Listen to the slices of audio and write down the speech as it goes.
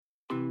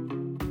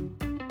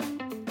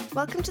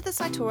Welcome to the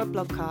Cytora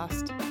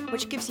blogcast,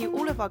 which gives you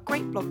all of our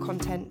great blog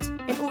content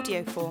in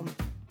audio form.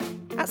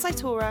 At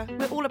Cytora,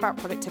 we're all about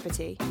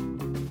productivity.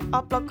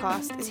 Our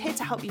blogcast is here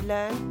to help you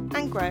learn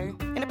and grow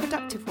in a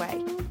productive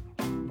way.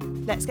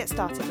 Let's get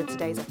started with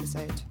today's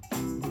episode.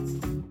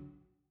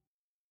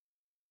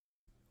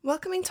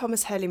 Welcoming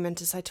Thomas Hurleyman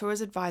to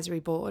Cytora's advisory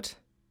board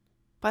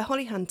by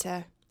Holly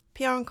Hunter,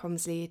 PR and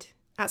Comms Lead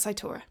at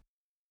Cytora.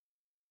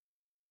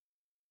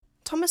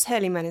 Thomas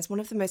Hurleyman is one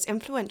of the most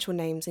influential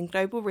names in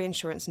global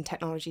reinsurance and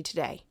technology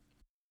today.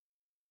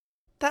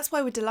 That's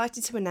why we're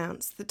delighted to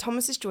announce that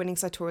Thomas is joining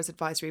Cytora's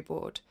advisory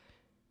board,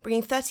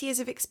 bringing 30 years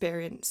of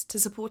experience to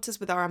support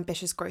us with our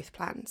ambitious growth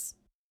plans.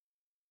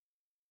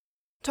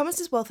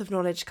 Thomas's wealth of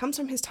knowledge comes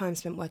from his time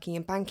spent working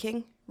in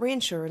banking,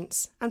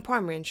 reinsurance, and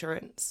primary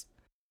insurance.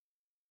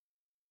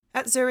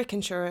 At Zurich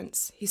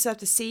Insurance, he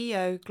served as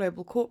CEO,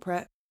 Global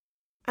Corporate,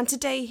 and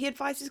today he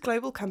advises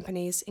global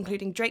companies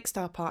including Drake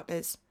Star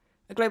Partners,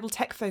 a global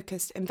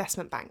tech-focused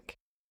investment bank.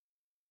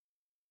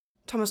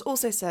 Thomas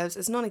also serves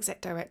as non-exec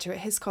director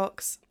at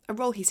Hiscox, a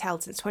role he's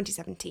held since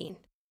 2017.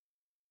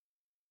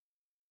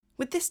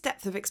 With this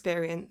depth of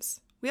experience,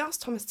 we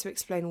asked Thomas to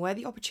explain where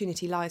the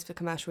opportunity lies for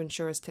commercial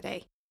insurers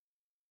today.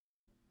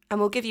 And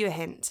we'll give you a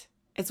hint,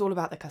 it's all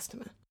about the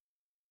customer.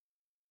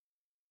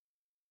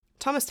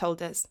 Thomas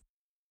told us,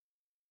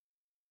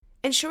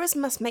 insurers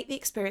must make the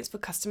experience for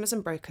customers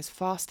and brokers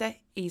faster,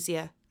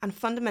 easier, and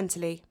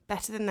fundamentally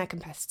better than their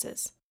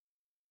competitors.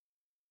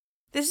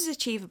 This is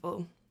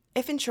achievable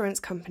if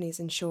insurance companies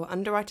ensure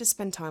underwriters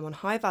spend time on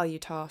high-value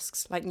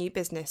tasks like new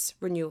business,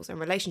 renewals and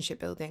relationship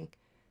building,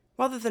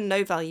 rather than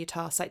low-value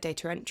tasks like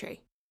data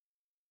entry.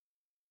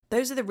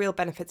 Those are the real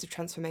benefits of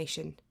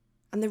transformation,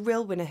 and the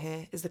real winner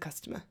here is the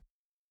customer.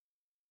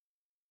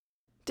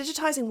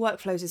 Digitising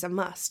workflows is a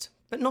must,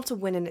 but not a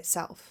win in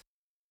itself.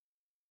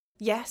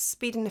 Yes,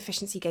 speed and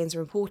efficiency gains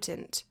are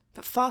important,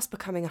 but fast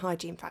becoming a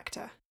hygiene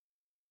factor.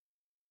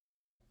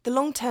 The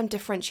long-term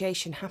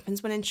differentiation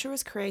happens when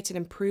insurers create an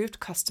improved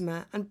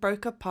customer and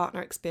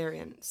broker-partner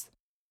experience.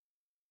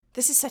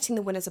 This is setting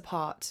the winners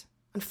apart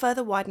and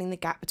further widening the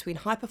gap between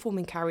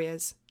high-performing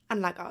carriers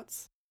and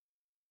laggards.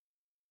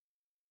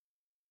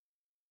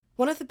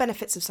 One of the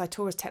benefits of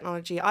Cytora's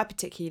technology I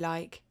particularly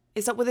like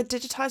is that with a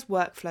digitised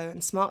workflow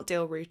and smart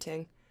deal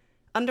routing,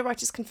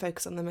 underwriters can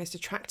focus on the most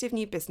attractive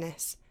new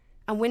business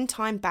and win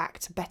time back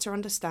to better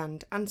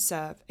understand and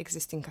serve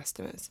existing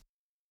customers.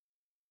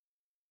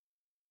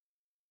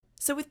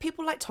 So with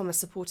people like Thomas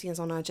supporting us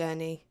on our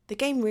journey, the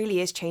game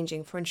really is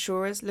changing for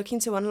insurers looking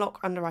to unlock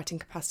underwriting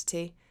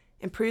capacity,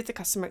 improve the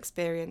customer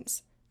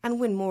experience, and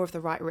win more of the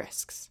right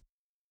risks.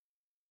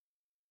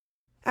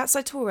 At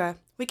Cytora,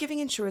 we're giving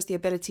insurers the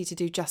ability to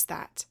do just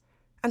that,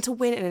 and to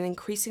win in an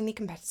increasingly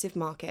competitive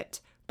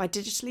market by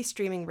digitally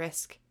streaming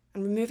risk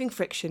and removing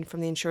friction from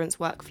the insurance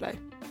workflow.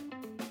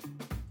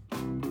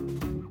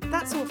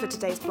 That's all for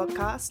today's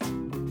podcast.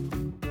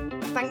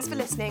 Thanks for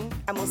listening,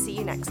 and we'll see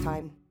you next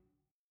time.